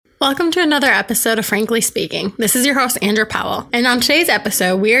Welcome to another episode of Frankly Speaking. This is your host, Andrew Powell. And on today's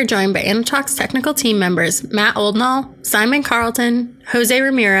episode, we are joined by Anatox technical team members Matt Oldnall, Simon Carlton, Jose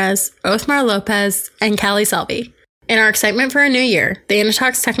Ramirez, Othmar Lopez, and Callie Selby. In our excitement for a new year, the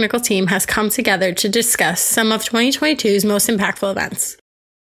Anatox technical team has come together to discuss some of 2022's most impactful events.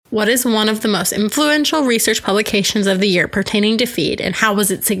 What is one of the most influential research publications of the year pertaining to feed, and how was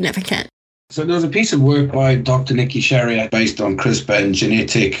it significant? So there was a piece of work by Dr. Nikki Shariat based on CRISPR and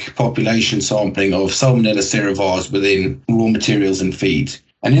genetic population sampling of Salmonella cerevars within raw materials and feed.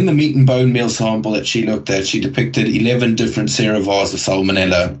 And in the meat and bone meal sample that she looked at, she depicted 11 different cerevars of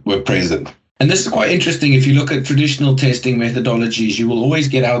Salmonella were present. And this is quite interesting. If you look at traditional testing methodologies, you will always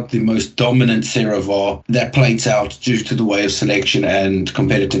get out the most dominant cerevar that plates out due to the way of selection and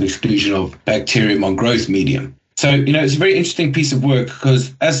competitive exclusion of bacterium on growth medium. So, it's a very interesting piece of work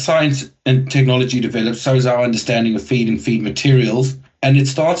because as science and technology develops, so is our understanding of feed and feed materials. And it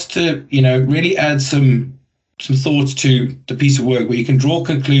starts to, really add some thoughts to the piece of work where you can draw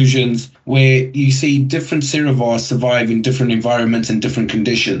conclusions where you see different cerevars survive in different environments and different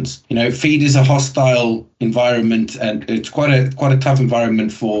conditions. Feed is a hostile environment and it's quite a tough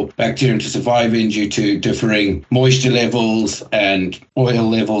environment for bacterium to survive in due to differing moisture levels and oil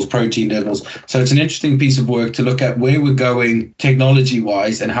levels, protein levels. So it's an interesting piece of work to look at where we're going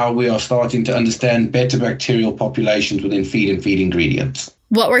technology-wise and how we are starting to understand better bacterial populations within feed and feed ingredients.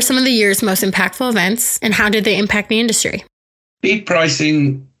 What were some of the year's most impactful events, and how did they impact the industry? Feed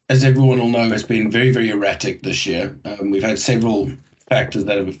pricing, as everyone will know, has been very, very erratic this year. We've had several factors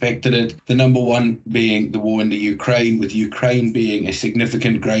that have affected it. The number one being the war in the Ukraine, with Ukraine being a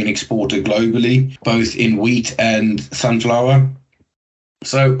significant grain exporter globally, both in wheat and sunflower.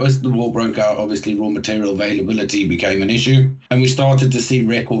 So as the war broke out, obviously raw material availability became an issue, and we started to see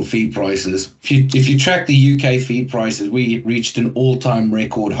record feed prices. If you track the UK feed prices, we reached an all-time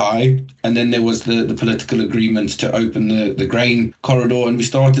record high, and then there was the political agreement to open the grain corridor, and we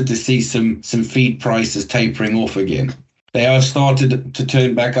started to see some feed prices tapering off again. They have started to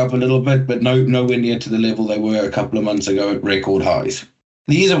turn back up a little bit, but nowhere near to the level they were a couple of months ago at record highs.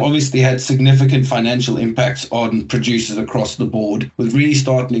 These have obviously had significant financial impacts on producers across the board, with really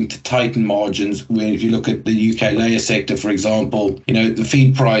starting to tighten margins. Where if you look at the UK layer sector, for example, the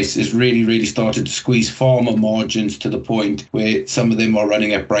feed price is really started to squeeze farmer margins to the point where some of them are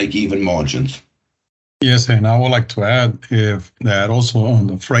running at break-even margins. Yes, and I would like to add that also on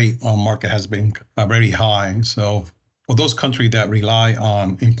the freight market has been very high. So for those countries that rely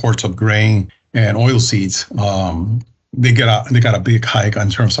on imports of grain and oilseeds, they got a big hike in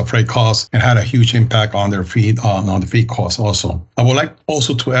terms of freight costs and had a huge impact on their feed, on the feed costs also. I would like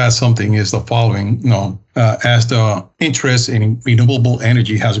also to add something is the following, as the interest in renewable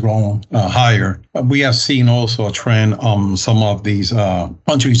energy has grown higher, we have seen also a trend on some of these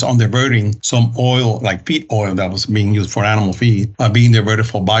countries on diverting some oil, like feed oil that was being used for animal feed, being diverted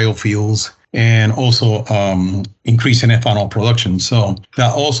for biofuels, and also increasing ethanol production. So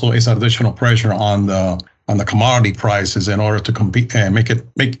that also is additional pressure on the commodity prices in order to compete and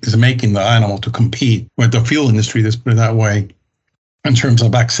making the animal to compete with the fuel industry, let's put it that way, in terms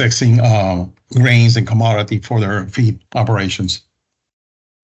of accessing grains and commodity for their feed operations.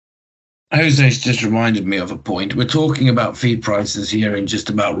 Jose's just reminded me of a point. We're talking about feed prices here and just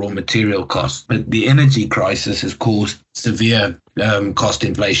about raw material costs, but the energy crisis has caused severe cost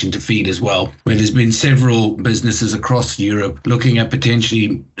inflation to feed as well, where there's been several businesses across Europe looking at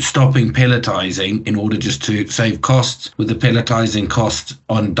potentially stopping pelletizing in order just to save costs, with the pelletizing cost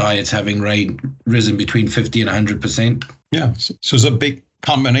on diets having risen between 50 and 100%. Yeah, so it's a big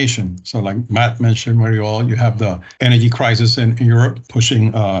combination. So like Matt mentioned very well, you have the energy crisis in Europe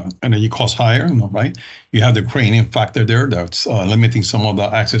pushing energy costs higher, right? You have the Ukrainian factor there that's limiting some of the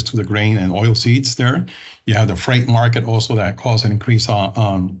access to the grain and oil seeds there. You have the freight market also that caused an increase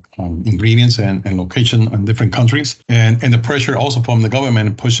on ingredients and location in different countries. And the pressure also from the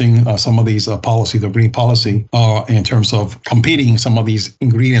government pushing some of these policy, the green policy, in terms of competing some of these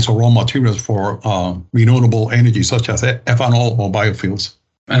ingredients or raw materials for renewable energy, such as ethanol or biofuels.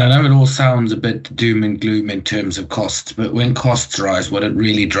 And I know it all sounds a bit doom and gloom in terms of costs, but when costs rise, what it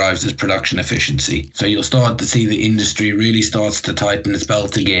really drives is production efficiency. So you'll start to see the industry really starts to tighten its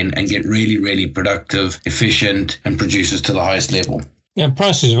belt again and get really productive, efficient, and produces to the highest level. Yeah,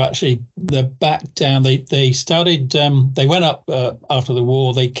 prices are they're back down. They started, they went up after the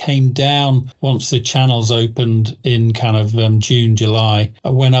war. They came down once the channels opened in kind of June, July.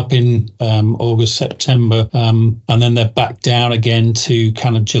 Went up in August, September, and then they're back down again to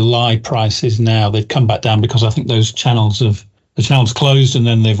kind of July prices now. They've come back down because I think those channels have the channels closed and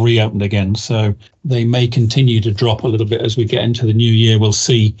then they've reopened again. So they may continue to drop a little bit as we get into the new year. We'll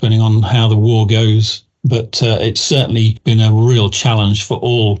see, depending on how the war goes. But it's certainly been a real challenge for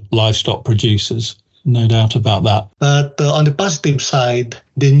all livestock producers. No doubt about that. But on the positive side,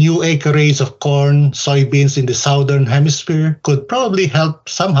 the new acreage of corn, soybeans in the southern hemisphere could probably help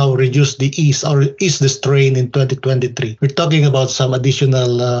somehow reduce the ease the strain in 2023. We're talking about some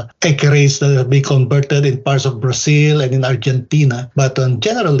additional acreage that have been converted in parts of Brazil and in Argentina. But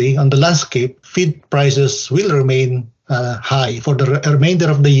generally, on the landscape, feed prices will remain high for the remainder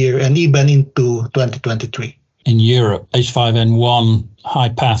of the year and even into 2023. In Europe, H5N1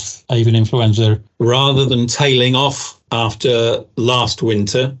 high-path avian influenza, rather than tailing off after last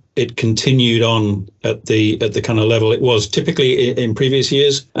winter, it continued on at the kind of level it was typically in previous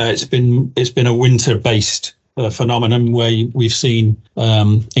years. It's been a winter-based phenomenon where we've seen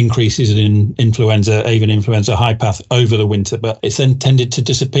increases in avian influenza high-path over the winter, but it's then tended to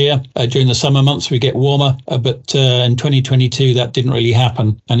disappear during the summer months. We get warmer, but in 2022 that didn't really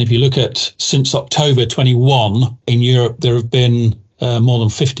happen. And if you look at since October 21 in Europe, there have been more than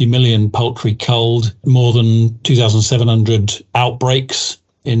 50 million poultry culled, more than 2,700 outbreaks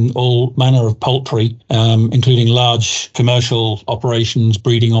in all manner of poultry, including large commercial operations,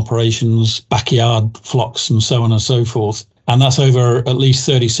 breeding operations, backyard flocks, and so on and so forth. And that's over at least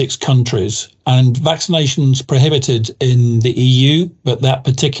 36 countries. And vaccination's prohibited in the EU, but that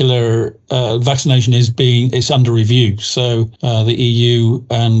particular vaccination is under review. So the EU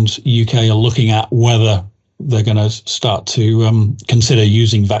and UK are looking at whether they're going to start to consider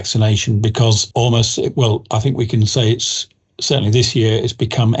using vaccination, because I think we can say it's certainly this year it's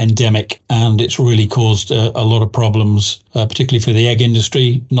become endemic, and it's really caused a lot of problems, particularly for the egg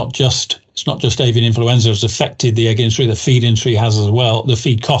industry. It's not just avian influenza has affected the egg industry, the feed industry has as well, the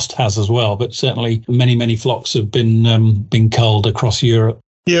feed cost has as well, but certainly many flocks have been culled across Europe.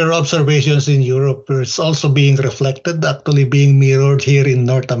 Your observations in Europe is also being reflected, actually being mirrored here in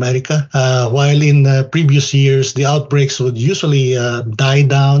North America. While in previous years, the outbreaks would usually die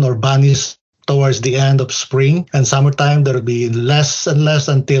down or vanish towards the end of spring and summertime, there will be less and less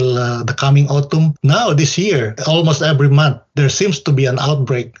until the coming autumn. Now, this year, almost every month, there seems to be an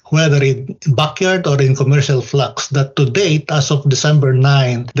outbreak, whether in backyard or in commercial flocks, that to date, as of December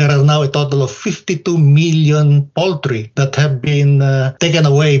 9, there are now a total of 52 million poultry that have been taken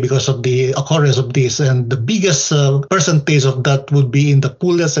away because of the occurrence of this. And the biggest percentage of that would be in the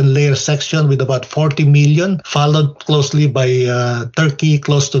pullets and layers section with about 40 million, followed closely by Turkey,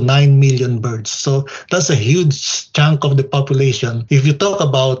 close to 9 million birds. So that's a huge chunk of the population. If you talk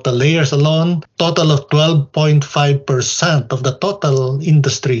about the layers alone, total of 12.5% of the total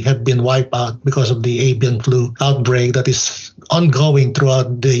industry have been wiped out because of the avian flu outbreak that is ongoing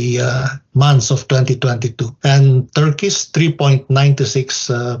throughout the months of 2022. And Turkey's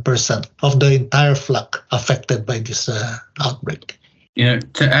 3.96% of the entire flock affected by this outbreak.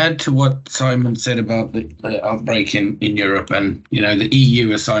 To add to what Simon said about the outbreak in Europe, and, the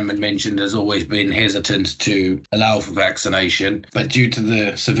EU, as Simon mentioned, has always been hesitant to allow for vaccination. But due to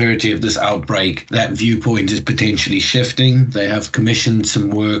the severity of this outbreak, that viewpoint is potentially shifting. They have commissioned some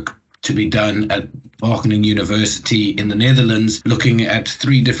work to be done at Wageningen University in the Netherlands, looking at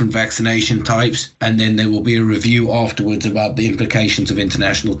 3 different vaccination types. And then there will be a review afterwards about the implications of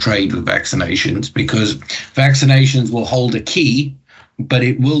international trade with vaccinations, because vaccinations will hold a key, but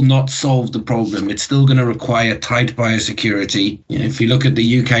it will not solve the problem. It's still going to require tight biosecurity. If you look at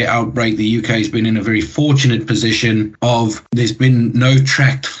the UK outbreak, the UK has been in a very fortunate position of there's been no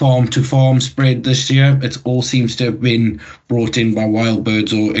tracked farm-to-farm spread this year. It all seems to have been brought in by wild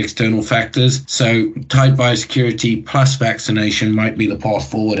birds or external factors. So tight biosecurity plus vaccination might be the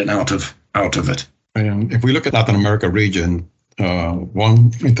path forward and out of it. And if we look at Latin America region,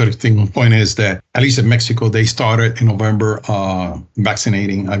 one interesting point is that at least in Mexico, they started in November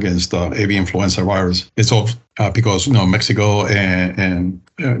vaccinating against avian influenza virus. It's all because Mexico and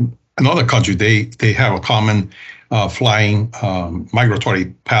another country, they have a common flying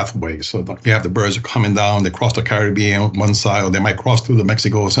migratory pathway. So you have the birds coming down, they cross the Caribbean on one side, or they might cross through the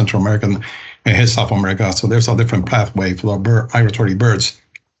Mexico, Central America, and hit South America. So there's a different pathway for the migratory birds.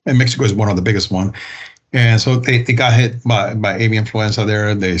 And Mexico is one of the biggest one. And so they got hit by avian influenza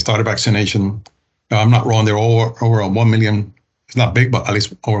there. They started vaccination. I'm not wrong. There are over 1 million. It's not big, but at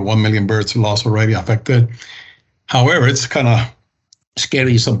least over 1 million birds lost already affected. However, it's kind of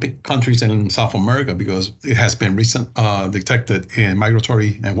scary some big countries in South America because it has been detected in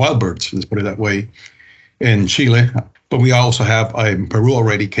migratory and wild birds, let's put it that way, in Chile. But we also have in Peru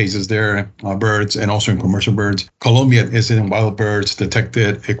already cases there, birds, and also in commercial birds. Colombia is in wild birds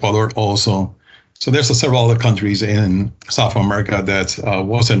detected, Ecuador also. So there's several other countries in South America that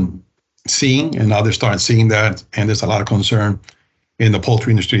wasn't seeing, and now they're starting seeing that, and there's a lot of concern in the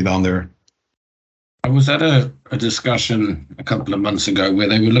poultry industry down there. I was at a discussion a couple of months ago where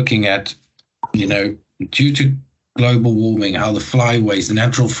they were looking at, due to global warming, how the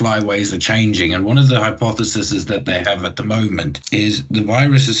natural flyways are changing. And one of the hypotheses that they have at the moment is the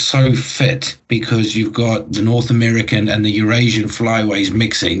virus is so fit because you've got the North American and the Eurasian flyways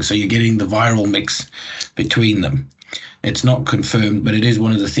mixing. So you're getting the viral mix between them. It's not confirmed, but it is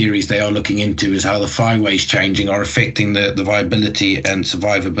one of the theories they are looking into, is how the flyways changing are affecting the viability and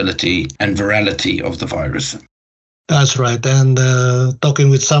survivability and virality of the virus. That's right. And talking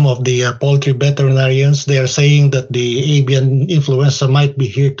with some of the poultry veterinarians, they are saying that the avian influenza might be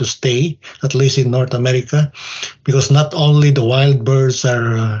here to stay, at least in North America, because not only the wild birds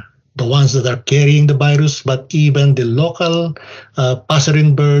are the ones that are carrying the virus, but even the local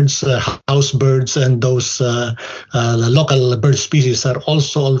passerine birds, house birds, and those the local bird species are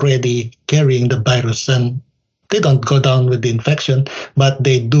also already carrying the virus. And they don't go down with the infection, but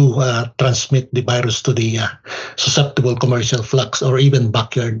they do transmit the virus to the susceptible commercial flocks or even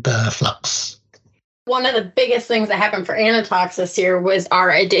backyard flocks. One of the biggest things that happened for Anatox this year was our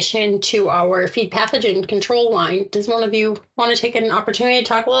addition to our feed pathogen control line. Does one of you want to take an opportunity to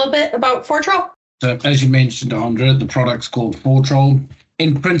talk a little bit about Fortrol? So as you mentioned, Andra, the product's called Fortrol.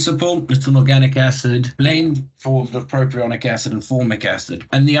 In principle, it's an organic acid blend for the propionic acid and formic acid.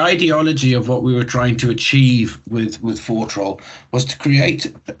 And the ideology of what we were trying to achieve with Fortrol was to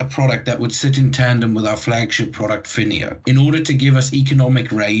create a product that would sit in tandem with our flagship product, Finio, in order to give us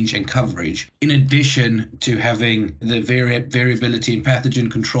economic range and coverage, in addition to having the variability and pathogen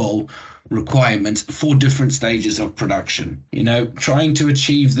control requirements for different stages of production. Trying to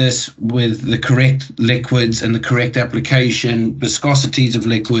achieve this with the correct liquids and the correct application, viscosities of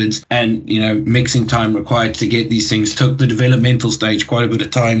liquids, and mixing time required to get these things took the developmental stage quite a bit of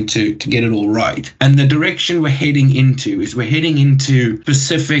time to get it all right. And the direction we're heading into is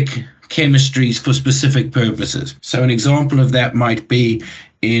specific chemistries for specific purposes. So an example of that might be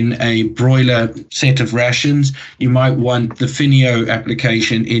in a broiler set of rations, you might want the Finio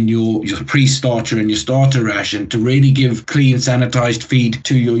application in your pre-starter and your starter ration to really give clean, sanitized feed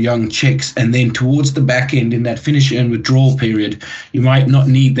to your young chicks. And then towards the back end, in that finish and withdrawal period, you might not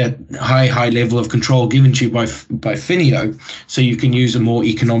need that high level of control given to you by Finio. So you can use a more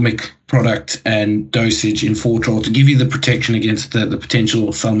economic product and dosage in Fortrol to give you the protection against the potential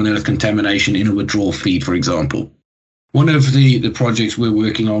salmonella contamination in a withdrawal feed, for example. One of the projects we're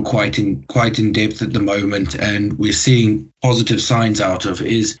working on quite in depth at the moment, and we're seeing positive signs out of,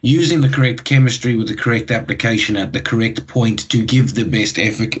 is using the correct chemistry with the correct application at the correct point to give the best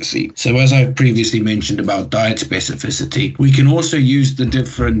efficacy. So as I previously mentioned about diet specificity, we can also use the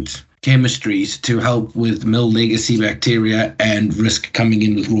different chemistries to help with mill legacy bacteria and risk coming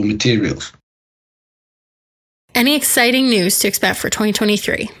in with raw materials. Any exciting news to expect for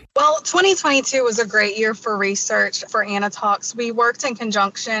 2023? Well, 2022 was a great year for research for Anatox. We worked in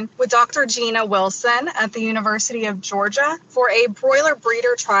conjunction with Dr. Gina Wilson at the University of Georgia for a broiler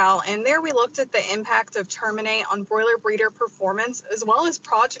breeder trial. And there we looked at the impact of Terminate on broiler breeder performance as well as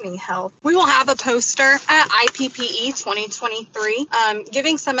progeny health. We will have a poster at IPPE 2023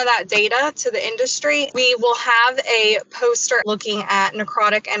 giving some of that data to the industry. We will have a poster looking at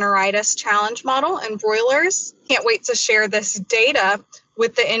necrotic enteritis challenge model in broilers. Can't wait to share this data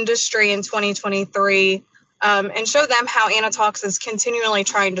with the industry in 2023 and show them how Anatox is continually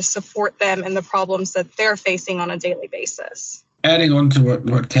trying to support them in the problems that they're facing on a daily basis. Adding on to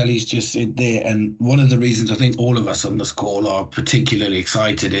what Kelly's just said there, and one of the reasons I think all of us on this call are particularly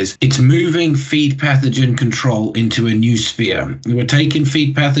excited is it's moving feed pathogen control into a new sphere. We're taking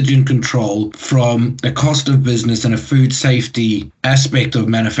feed pathogen control from a cost of business and a food safety aspect of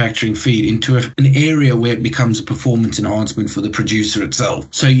manufacturing feed into an area where it becomes a performance enhancement for the producer itself.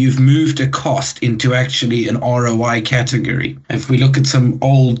 So you've moved a cost into actually an ROI category. If we look at some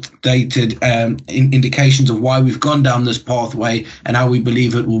old dated indications of why we've gone down this pathway and how we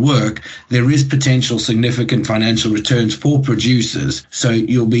believe it will work, there is potential significant financial returns for producers. So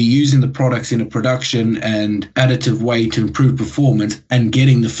you'll be using the products in a production and additive way to improve performance and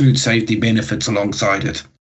getting the food safety benefits alongside it.